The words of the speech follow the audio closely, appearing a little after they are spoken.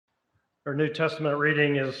Our New Testament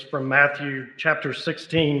reading is from Matthew chapter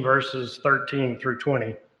 16, verses 13 through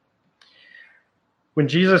 20. When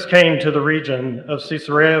Jesus came to the region of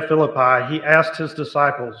Caesarea Philippi, he asked his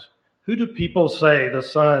disciples, "Who do people say the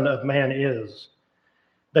Son of Man is?"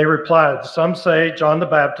 They replied, "Some say John the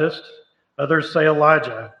Baptist, others say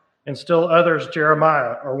Elijah, and still others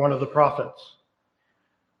Jeremiah or one of the prophets."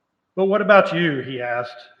 "But what about you?" he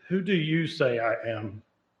asked. "Who do you say I am?"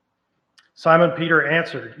 Simon Peter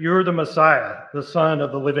answered, "You are the Messiah, the Son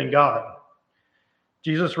of the living God."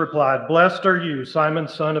 Jesus replied, "Blessed are you, Simon,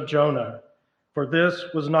 son of Jonah, for this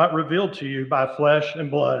was not revealed to you by flesh and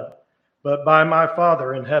blood, but by my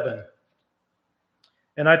Father in heaven.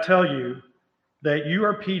 And I tell you that you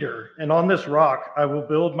are Peter, and on this rock I will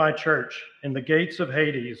build my church, and the gates of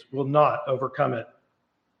Hades will not overcome it.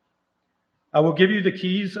 I will give you the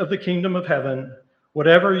keys of the kingdom of heaven.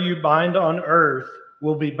 Whatever you bind on earth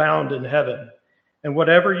will be bound in heaven, and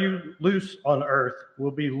whatever you loose on earth will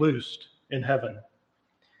be loosed in heaven."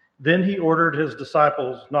 Then he ordered his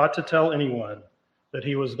disciples not to tell anyone that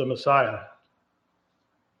he was the Messiah.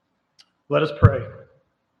 Let us pray.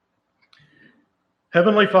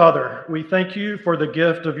 Heavenly Father, we thank you for the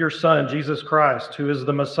gift of your Son, Jesus Christ, who is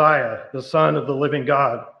the Messiah, the Son of the living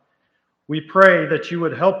God. We pray that you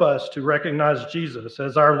would help us to recognize Jesus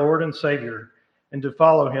as our Lord and Savior and to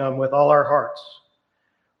follow him with all our hearts.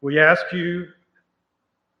 We thank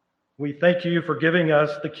you for giving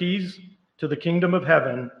us the keys to the kingdom of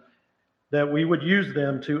heaven, that we would use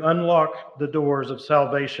them to unlock the doors of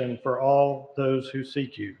salvation for all those who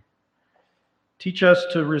seek you. Teach us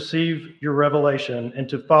to receive your revelation and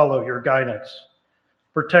to follow your guidance.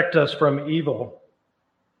 Protect us from evil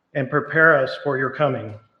and prepare us for your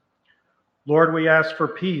coming. Lord, we ask for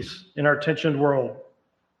peace in our tensioned world,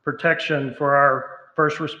 protection for our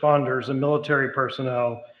first responders and military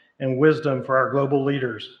personnel, and wisdom for our global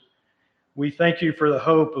leaders. We thank you for the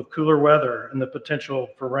hope of cooler weather and the potential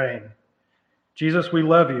for rain. Jesus, we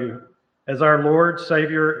love you as our Lord,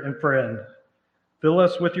 Savior, and friend. Fill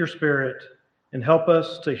us with your Spirit and help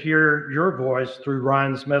us to hear your voice through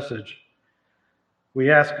Ryan's message.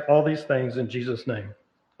 We ask all these things in Jesus' name.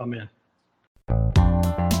 Amen.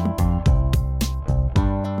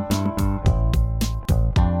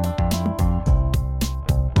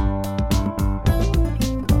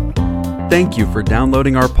 Thank you for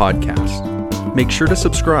downloading our podcast. Make sure to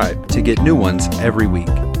subscribe to get new ones every week.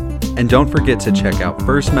 And don't forget to check out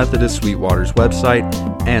First Methodist Sweetwater's website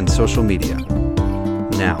and social media.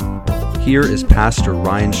 Now, here is Pastor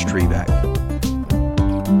Ryan Strebeck.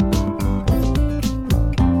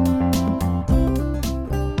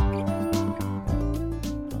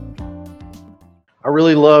 I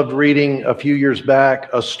really loved reading a few years back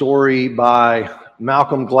a story by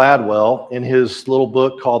Malcolm Gladwell in his little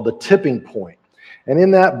book called The Tipping Point. And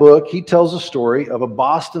in that book, he tells a story of a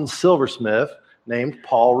Boston silversmith named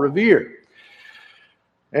Paul Revere.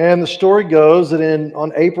 And the story goes that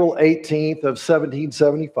on April 18th of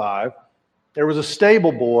 1775, there was a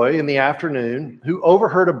stable boy in the afternoon who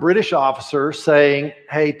overheard a British officer saying,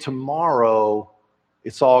 "Hey, tomorrow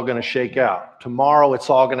it's all going to shake out. Tomorrow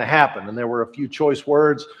it's all going to happen." And there were a few choice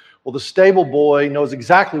words. Well, the stable boy knows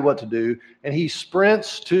exactly what to do, and he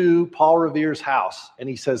sprints to Paul Revere's house, and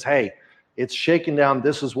he says, "Hey, it's shaking down.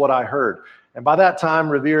 This is what I heard." And by that time,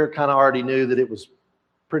 Revere kind of already knew that it was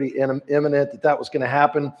pretty imminent that was going to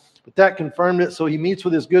happen, but that confirmed it. So he meets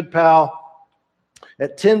with his good pal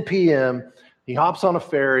at 10 p.m. He hops on a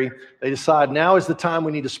ferry. They decide now is the time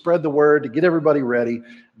we need to spread the word to get everybody ready.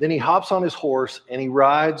 Then he hops on his horse, and he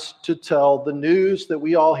rides to tell the news that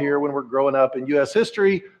we all hear when we're growing up in U.S.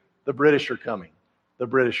 history. The British are coming. The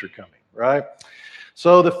British are coming, right?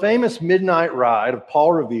 So the famous midnight ride of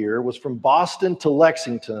Paul Revere was from Boston to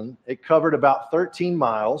Lexington. It covered about 13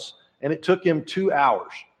 miles, and it took him 2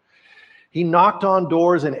 hours. He knocked on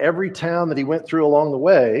doors in every town that he went through along the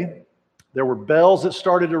way. There were bells that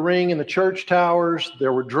started to ring in the church towers.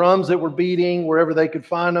 There were drums that were beating wherever they could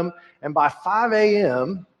find them. And by 5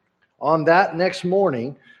 a.m. on that next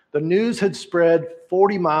morning, the news had spread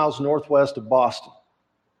 40 miles northwest of Boston.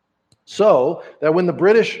 So that when the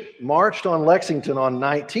British marched on Lexington on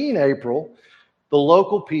 19 April, the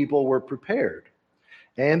local people were prepared,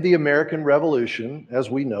 and the American Revolution, as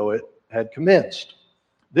we know it, had commenced.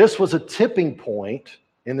 This was a tipping point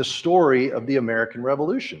in the story of the American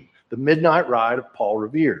Revolution, the midnight ride of Paul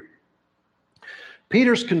Revere.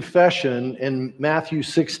 Peter's confession in Matthew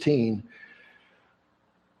 16,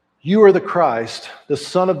 "You are the Christ, the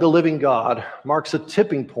Son of the living God," marks a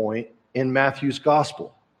tipping point in Matthew's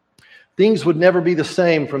gospel. Things would never be the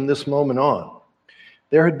same from this moment on.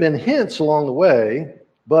 There had been hints along the way,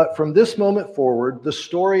 But from this moment forward, the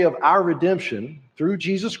story of our redemption through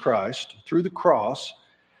Jesus Christ, through the cross,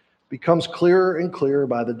 becomes clearer and clearer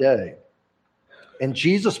by the day. And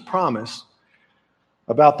Jesus' promise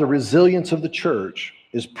about the resilience of the church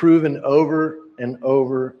is proven over and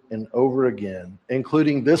over and over again,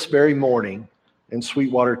 including this very morning in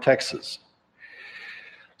Sweetwater, Texas.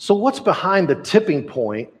 So what's behind the tipping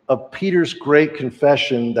point of Peter's great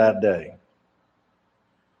confession that day?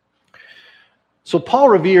 So Paul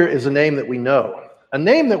Revere is a name that we know. A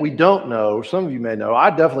name that we don't know, some of you may know, I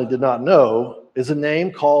definitely did not know, is a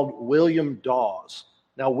name called William Dawes.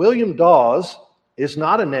 Now, William Dawes is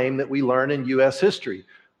not a name that we learn in U.S. history,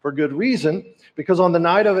 for good reason, because on the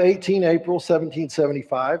night of 18 April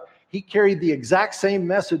 1775, he carried the exact same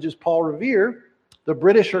message as Paul Revere. The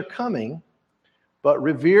British are coming, but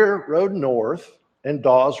Revere rode north and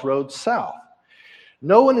Dawes rode south.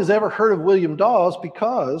 No one has ever heard of William Dawes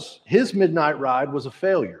because his midnight ride was a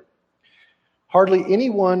failure. Hardly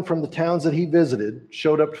anyone from the towns that he visited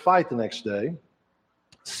showed up to fight the next day,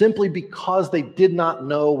 simply because they did not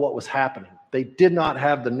know what was happening. They did not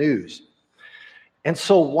have the news. And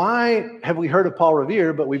so why have we heard of Paul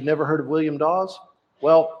Revere, but we've never heard of William Dawes?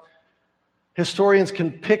 Well, historians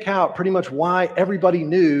can pick out pretty much why everybody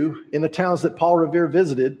knew in the towns that Paul Revere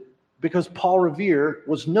visited, because Paul Revere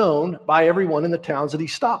was known by everyone in the towns that he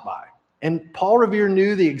stopped by. And Paul Revere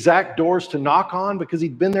knew the exact doors to knock on because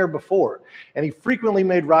he'd been there before. And he frequently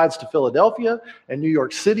made rides to Philadelphia and New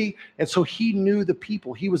York City. And so he knew the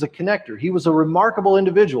people. He was a connector. He was a remarkable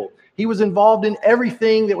individual. He was involved in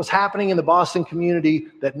everything that was happening in the Boston community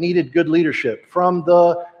that needed good leadership. From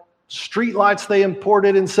the streetlights they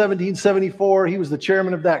imported in 1774, he was the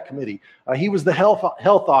chairman of that committee. He was the health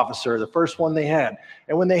officer, the first one they had.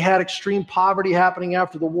 And when they had extreme poverty happening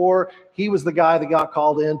after the war, he was the guy that got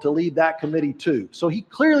called in to lead that committee too. So he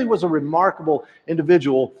clearly was a remarkable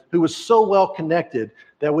individual who was so well connected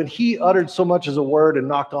that when he uttered so much as a word and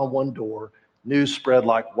knocked on one door, news spread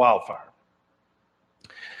like wildfire.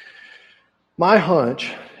 My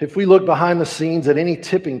hunch, if we look behind the scenes at any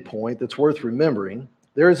tipping point that's worth remembering,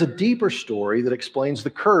 there is a deeper story that explains the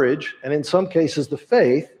courage and in some cases the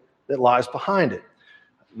faith that lies behind it.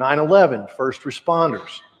 9/11, first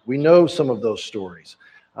responders. We know some of those stories.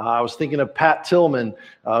 I was thinking of Pat Tillman,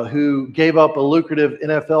 who gave up a lucrative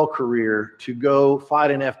NFL career to go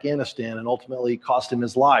fight in Afghanistan and ultimately cost him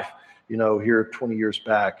his life, here 20 years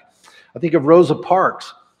back. I think of Rosa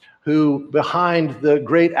Parks, who behind the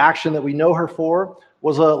great action that we know her for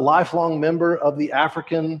was a lifelong member of the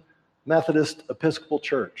African Methodist Episcopal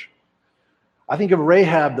Church. I think of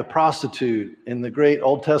Rahab the prostitute in the great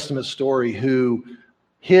Old Testament story who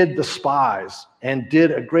hid the spies and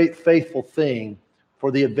did a great faithful thing for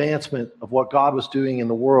the advancement of what God was doing in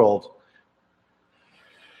the world.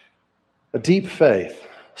 A deep faith,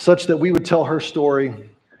 such that we would tell her story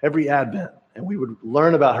every Advent, and we would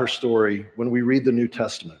learn about her story when we read the New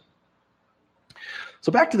Testament.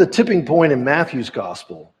 So back to the tipping point in Matthew's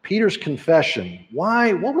gospel, Peter's confession.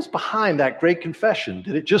 What was behind that great confession?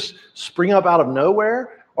 Did it just spring up out of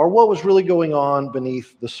nowhere? Or what was really going on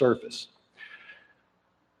beneath the surface?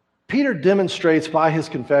 Peter demonstrates by his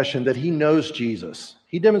confession that he knows Jesus.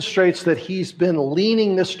 He demonstrates that he's been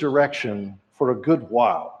leaning this direction for a good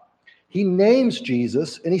while. He names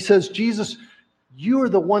Jesus and he says, Jesus, you are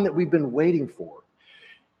the one that we've been waiting for.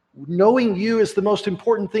 Knowing you is the most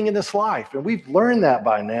important thing in this life. And we've learned that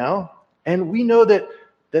by now. And we know that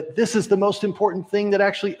this is the most important thing that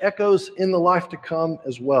actually echoes in the life to come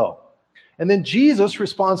as well. And then Jesus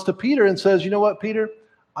responds to Peter and says, you know what, Peter?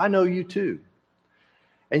 I know you too.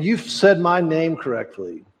 And you've said my name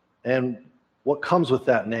correctly and what comes with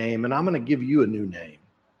that name. And I'm going to give you a new name.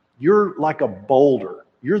 You're like a boulder.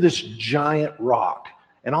 You're this giant rock.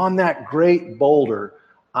 And on that great boulder,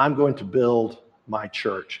 I'm going to build my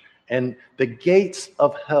church. And the gates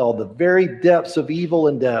of hell, the very depths of evil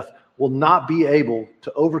and death, will not be able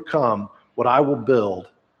to overcome what I will build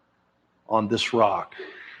on this rock.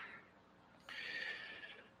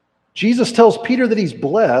 Jesus tells Peter that he's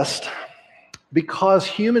blessed because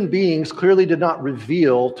human beings clearly did not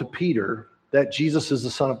reveal to Peter that Jesus is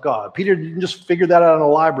the Son of God. Peter didn't just figure that out in a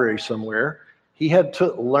library somewhere. He had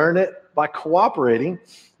to learn it by cooperating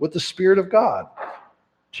with the Spirit of God.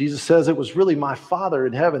 Jesus says, it was really my Father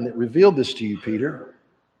in heaven that revealed this to you, Peter.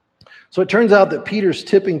 So it turns out that Peter's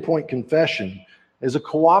tipping point confession is a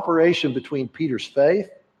cooperation between Peter's faith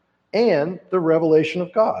and the revelation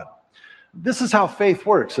of God. This is how faith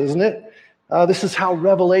works, isn't it? This is how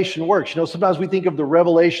revelation works. Sometimes we think of the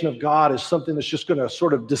revelation of God as something that's just going to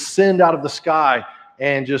sort of descend out of the sky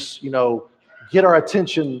and just, get our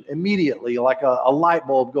attention immediately, like a light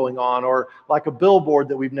bulb going on, or like a billboard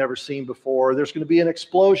that we've never seen before. There's going to be an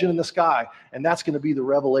explosion in the sky, and that's going to be the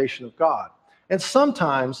revelation of God. And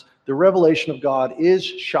sometimes the revelation of God is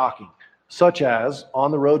shocking, such as on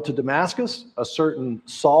the road to Damascus, a certain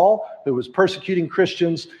Saul who was persecuting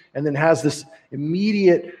Christians and then has this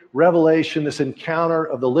immediate revelation, this encounter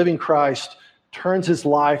of the living Christ, turns his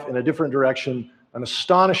life in a different direction, an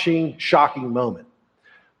astonishing, shocking moment.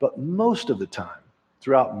 But most of the time,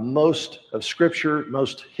 throughout most of Scripture,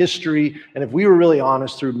 most history, and if we were really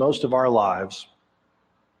honest, through most of our lives,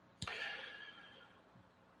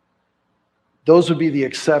 those would be the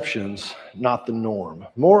exceptions, not the norm.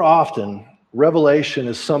 More often, revelation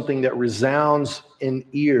is something that resounds in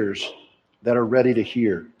ears that are ready to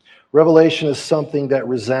hear. Revelation is something that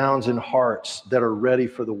resounds in hearts that are ready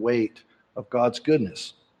for the weight of God's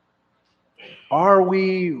goodness. Are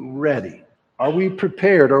we ready? Are we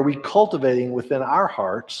prepared? Are we cultivating within our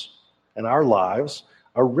hearts and our lives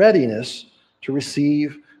a readiness to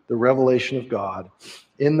receive the revelation of God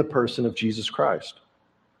in the person of Jesus Christ?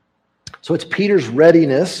 So it's Peter's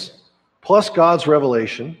readiness plus God's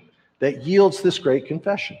revelation that yields this great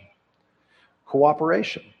confession,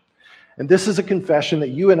 cooperation. And this is a confession that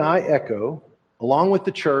you and I echo along with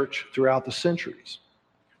the church throughout the centuries.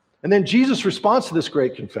 And then Jesus responds to this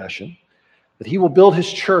great confession that he will build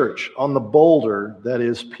his church on the boulder that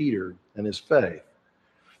is Peter and his faith.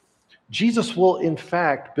 Jesus will, in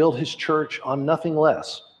fact, build his church on nothing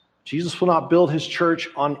less. Jesus will not build his church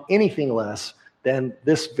on anything less than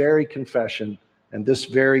this very confession and this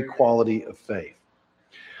very quality of faith.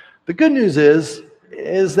 The good news is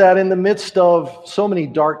that in the midst of so many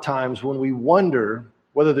dark times when we wonder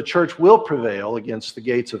whether the church will prevail against the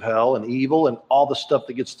gates of hell and evil and all the stuff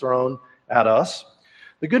that gets thrown at us,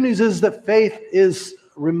 the good news is that faith is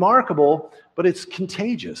remarkable, but it's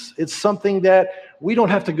contagious. It's something that we don't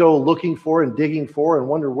have to go looking for and digging for and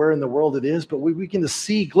wonder where in the world it is, but we can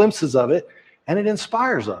see glimpses of it, and it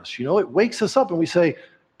inspires us. You know, it wakes us up and we say,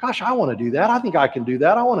 gosh, I want to do that. I think I can do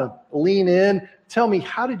that. I want to lean in. Tell me,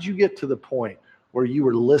 how did you get to the point where you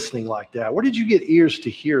were listening like that? Where did you get ears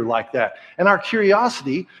to hear like that? And our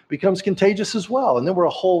curiosity becomes contagious as well. And then we're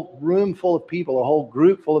a whole room full of people, a whole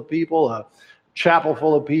group full of people, a chapel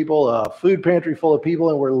full of people, a food pantry full of people,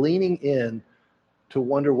 and we're leaning in to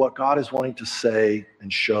wonder what God is wanting to say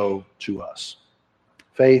and show to us.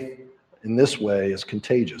 Faith in this way is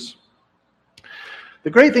contagious. The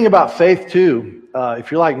great thing about faith, too, if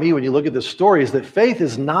you're like me, when you look at this story, is that faith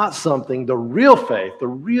is not something, the real faith, the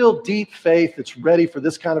real deep faith that's ready for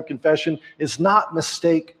this kind of confession is not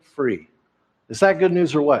mistake-free. Is that good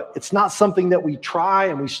news or what? It's not something that we try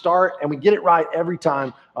and we start and we get it right every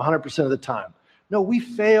time, 100% of the time. No, we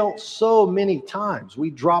fail so many times. We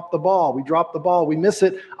drop the ball, we miss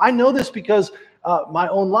it. I know this because my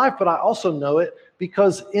own life, but I also know it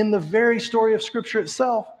because in the very story of Scripture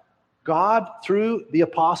itself, God, through the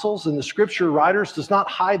apostles and the Scripture writers, does not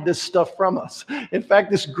hide this stuff from us. In fact,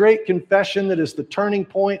 this great confession that is the turning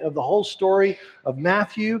point of the whole story of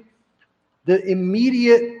Matthew, the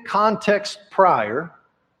immediate context prior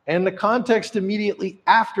and the context immediately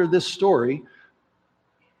after this story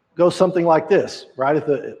goes something like this.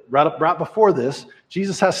 Right before this,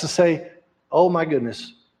 Jesus has to say, oh my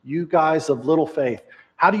goodness, you guys of little faith.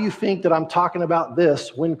 How do you think that I'm talking about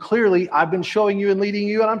this when clearly I've been showing you and leading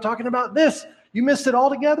you and I'm talking about this? You missed it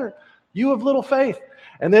altogether. You of little faith.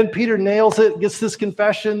 And then Peter nails it, gets this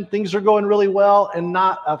confession. Things are going really well. And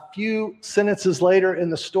not a few sentences later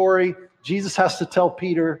in the story, Jesus has to tell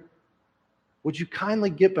Peter, would you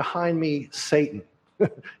kindly get behind me, Satan?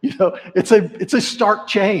 You know, it's a stark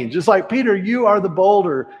change. It's like, Peter, you are the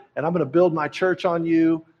boulder and I'm going to build my church on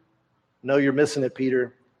you. No, you're missing it,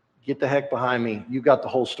 Peter. Get the heck behind me. You got the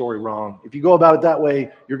whole story wrong. If you go about it that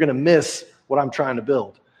way, you're going to miss what I'm trying to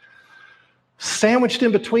build. Sandwiched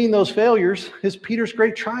in between those failures is Peter's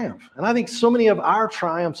great triumph. And I think so many of our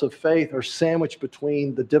triumphs of faith are sandwiched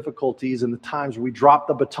between the difficulties and the times where we drop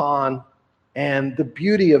the baton. And the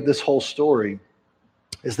beauty of this whole story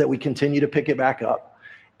is that we continue to pick it back up.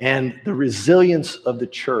 And the resilience of the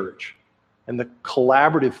church and the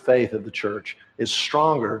collaborative faith of the church is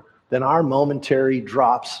stronger than our momentary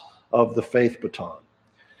drops of the faith baton.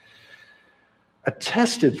 A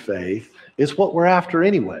tested faith is what we're after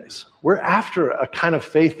anyways. We're after a kind of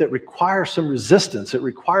faith that requires some resistance. It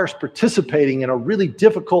requires participating in a really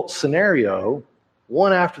difficult scenario,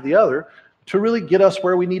 one after the other, to really get us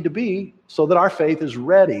where we need to be so that our faith is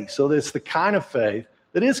ready, so that it's the kind of faith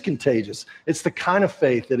that is contagious. It's the kind of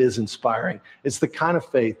faith that is inspiring. It's the kind of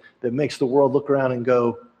faith that makes the world look around and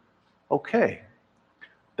go, okay,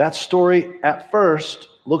 that story at first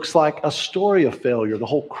looks like a story of failure, the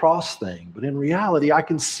whole cross thing. But in reality, I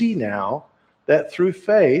can see now that through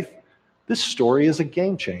faith, this story is a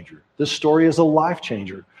game changer. This story is a life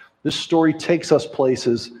changer. This story takes us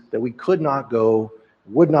places that we could not go,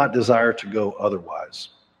 would not desire to go otherwise.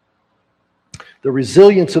 The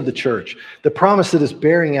resilience of the church, the promise that is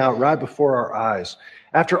bearing out right before our eyes.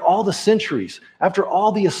 After all the centuries, after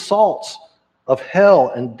all the assaults of hell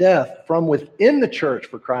and death from within the church,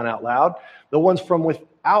 for crying out loud, the ones from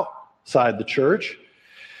outside the church,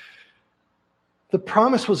 the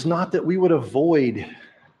promise was not that we would avoid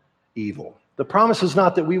evil. The promise was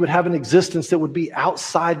not that we would have an existence that would be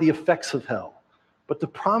outside the effects of hell. But the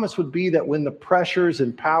promise would be that when the pressures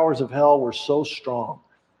and powers of hell were so strong,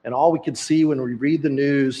 and all we could see when we read the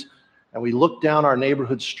news and we look down our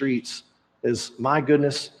neighborhood streets is, my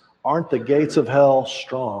goodness, aren't the gates of hell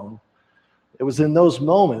strong? It was in those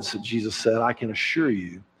moments that Jesus said, I can assure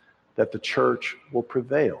you that the church will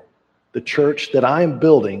prevail. The church that I am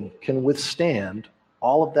building can withstand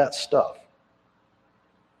all of that stuff.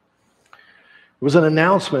 It was an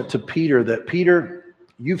announcement to Peter that, Peter,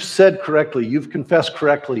 you've said correctly, you've confessed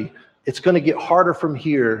correctly, it's going to get harder from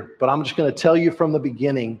here, but I'm just going to tell you from the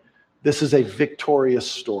beginning, this is a victorious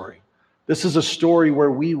story. This is a story where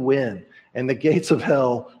we win, and the gates of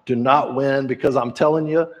hell do not win, because I'm telling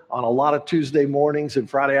you, on a lot of Tuesday mornings and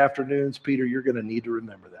Friday afternoons, Peter, you're going to need to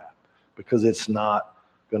remember that, because it's not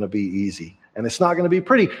going to be easy. And it's not going to be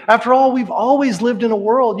pretty. After all, we've always lived in a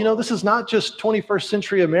world, this is not just 21st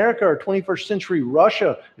century America or 21st century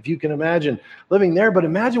Russia, if you can imagine living there, but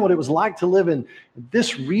imagine what it was like to live in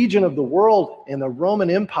this region of the world in the Roman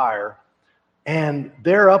Empire, and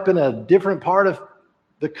they're up in a different part of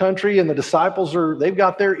the country, and the disciples they've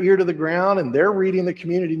got their ear to the ground, and they're reading the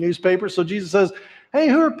community newspaper. So Jesus says, hey,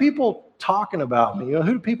 who are people talking about me? Who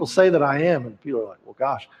do people say that I am? And people are like, well,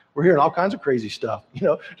 gosh, we're hearing all kinds of crazy stuff,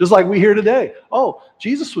 just like we hear today. Oh,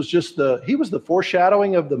 Jesus was he was the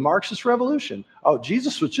foreshadowing of the Marxist revolution. Oh,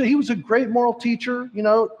 he was a great moral teacher,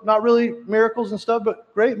 not really miracles and stuff,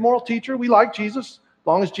 but great moral teacher. We like Jesus. As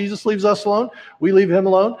long as Jesus leaves us alone, we leave him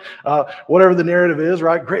alone. Whatever the narrative is,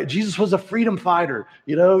 right? Great. Jesus was a freedom fighter.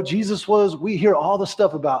 We hear all the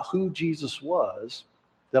stuff about who Jesus was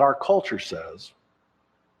that our culture says.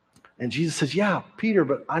 And Jesus says, yeah, Peter,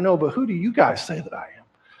 but who do you guys say that I am?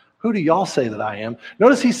 Who do y'all say that I am?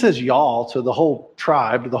 Notice he says y'all to the whole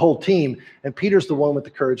tribe, to the whole team, and Peter's the one with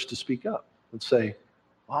the courage to speak up and say,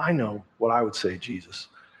 well, I know what I would say, Jesus.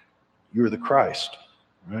 You're the Christ,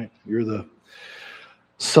 right? You're the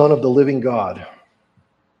Son of the living God.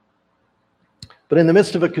 But in the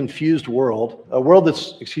midst of a confused world, a world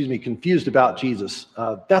that's, confused about Jesus,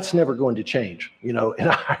 that's never going to change, in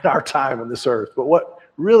our time on this earth. But what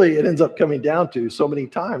really it ends up coming down to so many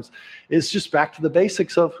times is just back to the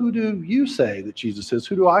basics of, who do you say that Jesus is?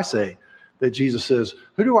 Who do I say that Jesus is?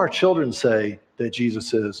 Who do our children say that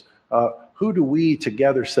Jesus is? Who do we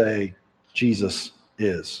together say Jesus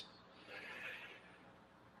is?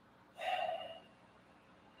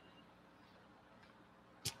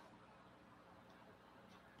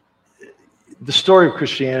 The story of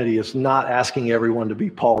Christianity is not asking everyone to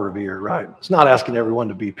be Paul Revere, right? It's not asking everyone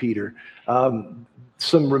to be Peter.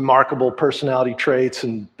 Some remarkable personality traits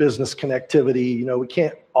and business connectivity. We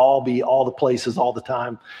can't all be all the places all the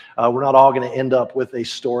time. We're not all going to end up with a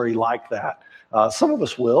story like that. Some of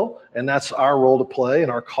us will, and that's our role to play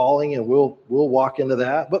and our calling, and we'll walk into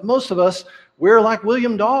that. But most of us, we're like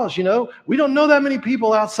William Dawes, we don't know that many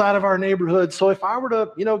people outside of our neighborhood. So if I were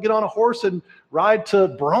to, get on a horse and ride to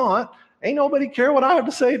Brant, ain't nobody care what I have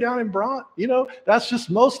to say down in Brant. That's just,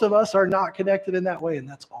 most of us are not connected in that way, and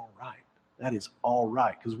that's all right. That is all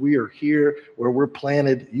right, because we are here where we're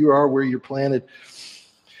planted. You are where you're planted.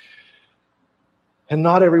 And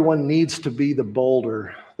not everyone needs to be the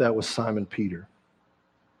boulder that was Simon Peter.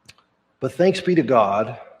 But thanks be to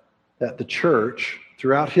God that the church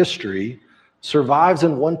throughout history survives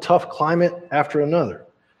in one tough climate after another.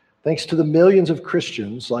 Thanks to the millions of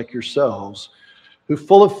Christians like yourselves who,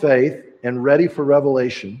 full of faith and ready for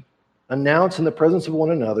revelation, announce in the presence of one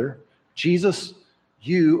another, Jesus,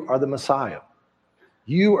 you are the Messiah.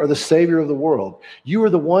 You are the Savior of the world. You are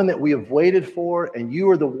the one that we have waited for, and you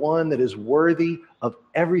are the one that is worthy of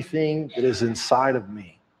everything that is inside of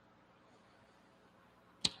me.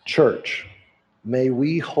 Church, may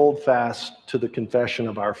we hold fast to the confession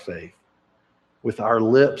of our faith with our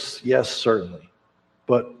lips, yes, certainly,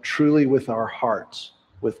 but truly with our hearts,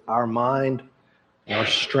 with our mind, and our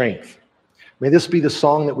strength. May this be the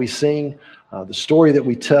song that we sing, the story that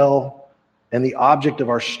we tell, and the object of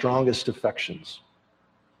our strongest affections.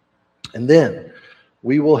 And then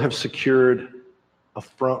we will have secured a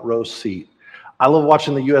front row seat. I love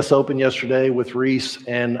watching the U.S. Open yesterday with Reese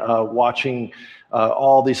and watching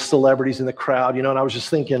all these celebrities in the crowd, and I was just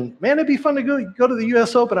thinking, man, it'd be fun to go to the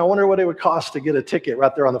U.S. Open. I wonder what it would cost to get a ticket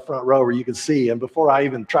right there on the front row where you could see. And before I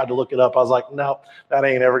even tried to look it up, I was like, no, that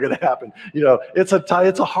ain't ever going to happen. It's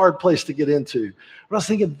a hard place to get into. But I was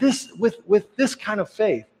thinking, with this kind of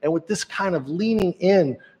faith and with this kind of leaning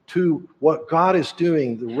in to what God is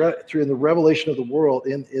doing through the revelation of the world,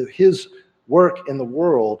 in His work in the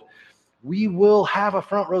world, we will have a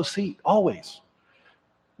front row seat always.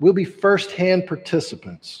 We'll be firsthand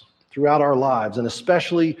participants throughout our lives, and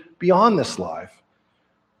especially beyond this life,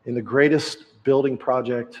 in the greatest building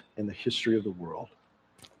project in the history of the world,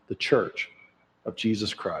 the church of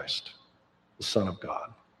Jesus Christ, the Son of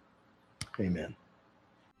God. Amen.